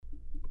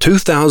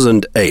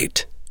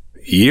2008,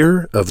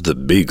 Year of the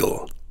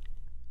Beagle.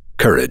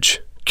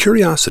 Courage,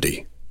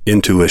 curiosity,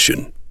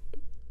 intuition.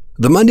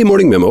 The Monday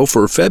Morning Memo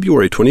for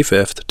February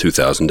 25th,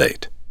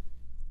 2008.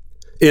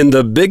 In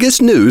the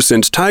biggest news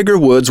since Tiger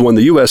Woods won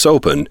the U.S.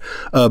 Open,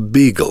 a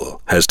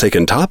beagle has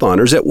taken top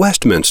honors at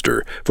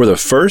Westminster for the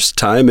first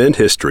time in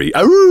history.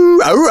 Aroo,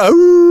 aroo,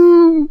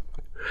 aroo.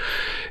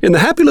 In the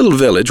happy little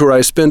village where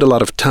I spend a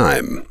lot of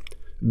time,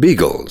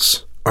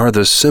 beagles are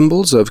the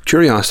symbols of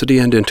curiosity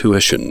and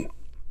intuition,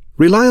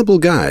 reliable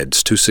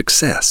guides to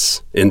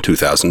success in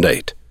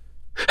 2008.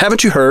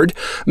 Haven't you heard?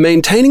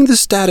 Maintaining the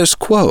status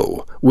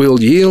quo will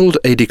yield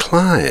a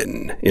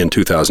decline in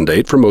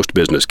 2008 for most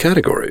business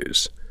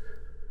categories.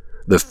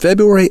 The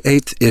February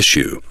 8th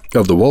issue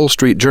of the Wall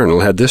Street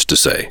Journal had this to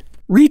say.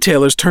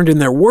 Retailers turned in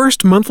their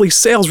worst monthly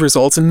sales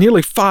results in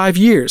nearly 5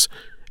 years,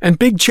 and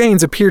big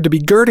chains appeared to be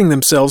girding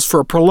themselves for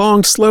a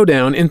prolonged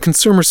slowdown in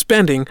consumer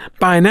spending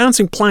by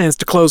announcing plans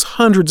to close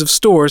hundreds of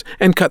stores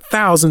and cut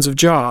thousands of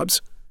jobs.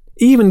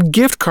 Even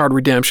gift card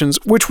redemptions,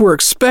 which were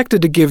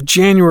expected to give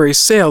January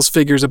sales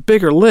figures a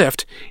bigger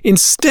lift,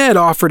 instead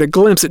offered a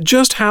glimpse at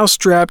just how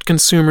strapped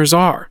consumers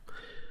are.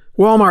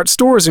 Walmart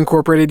Stores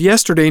Incorporated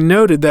yesterday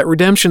noted that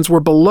redemptions were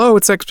below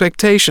its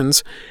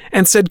expectations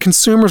and said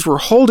consumers were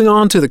holding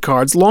on to the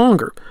cards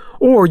longer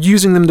or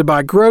using them to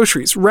buy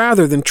groceries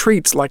rather than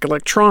treats like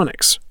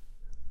electronics.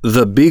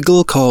 The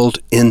beagle called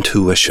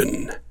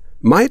intuition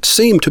might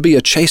seem to be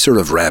a chaser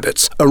of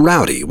rabbits, a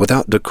rowdy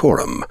without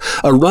decorum,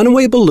 a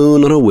runaway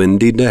balloon on a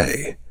windy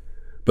day.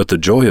 But the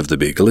joy of the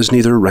beagle is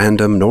neither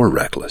random nor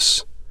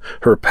reckless.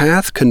 Her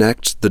path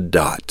connects the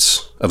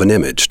dots of an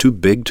image too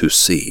big to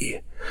see,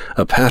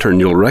 a pattern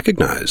you'll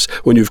recognize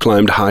when you've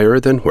climbed higher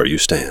than where you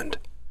stand.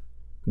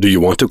 Do you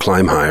want to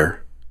climb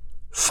higher?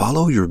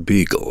 Follow your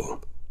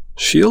beagle.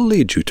 She'll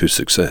lead you to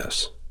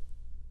success.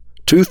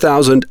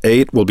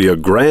 2008 will be a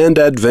grand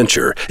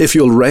adventure if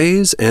you'll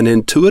raise an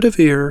intuitive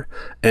ear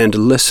and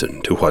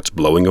listen to what's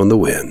blowing on the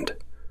wind.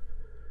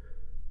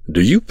 Do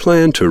you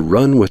plan to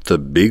run with the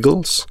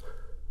beagles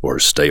or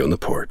stay on the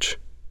porch?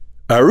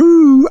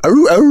 Aroo,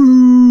 aroo,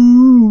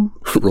 aroo.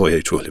 Roy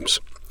H. Williams.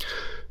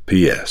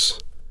 P.S.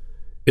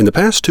 In the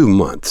past 2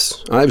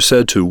 months, I've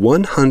said to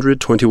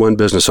 121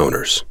 business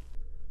owners,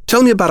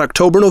 tell me about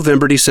October,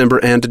 November, December,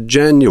 and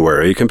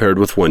January compared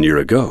with 1 year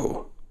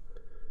ago.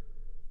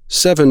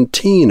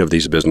 17 of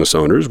these business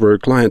owners were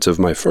clients of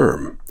my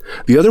firm.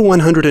 The other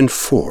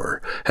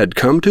 104 had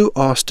come to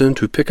Austin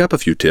to pick up a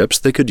few tips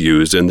they could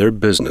use in their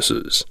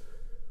businesses.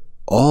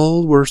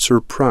 All were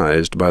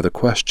surprised by the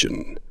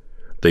question.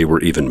 They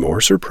were even more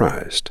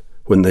surprised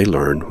when they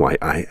learned why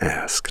I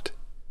asked.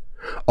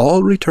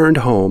 All returned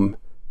home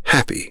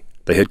happy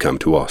they had come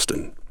to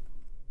Austin.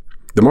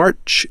 The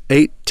March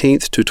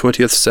 18th to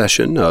 20th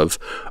session of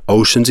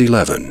Ocean's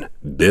 11,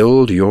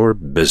 Build Your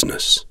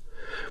Business,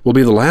 will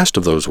be the last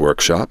of those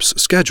workshops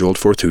scheduled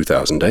for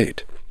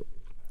 2008.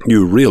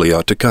 You really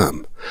ought to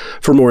come.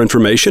 For more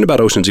information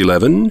about Ocean's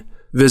 11,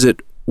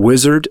 visit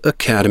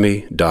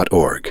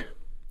wizardacademy.org.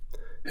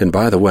 And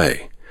by the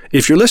way,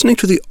 if you're listening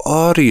to the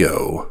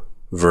audio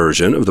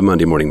version of the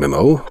Monday Morning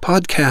Memo,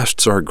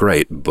 podcasts are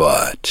great,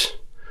 but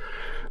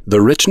the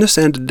richness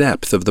and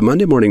depth of the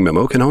Monday Morning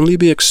Memo can only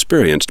be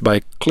experienced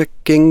by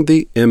clicking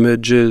the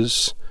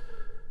images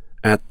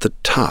at the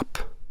top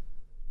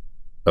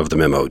of the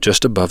memo,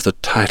 just above the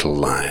title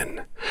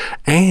line.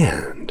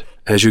 And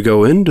as you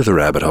go into the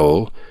rabbit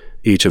hole,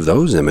 each of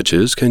those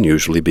images can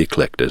usually be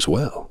clicked as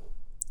well.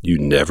 You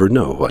never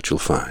know what you'll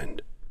find.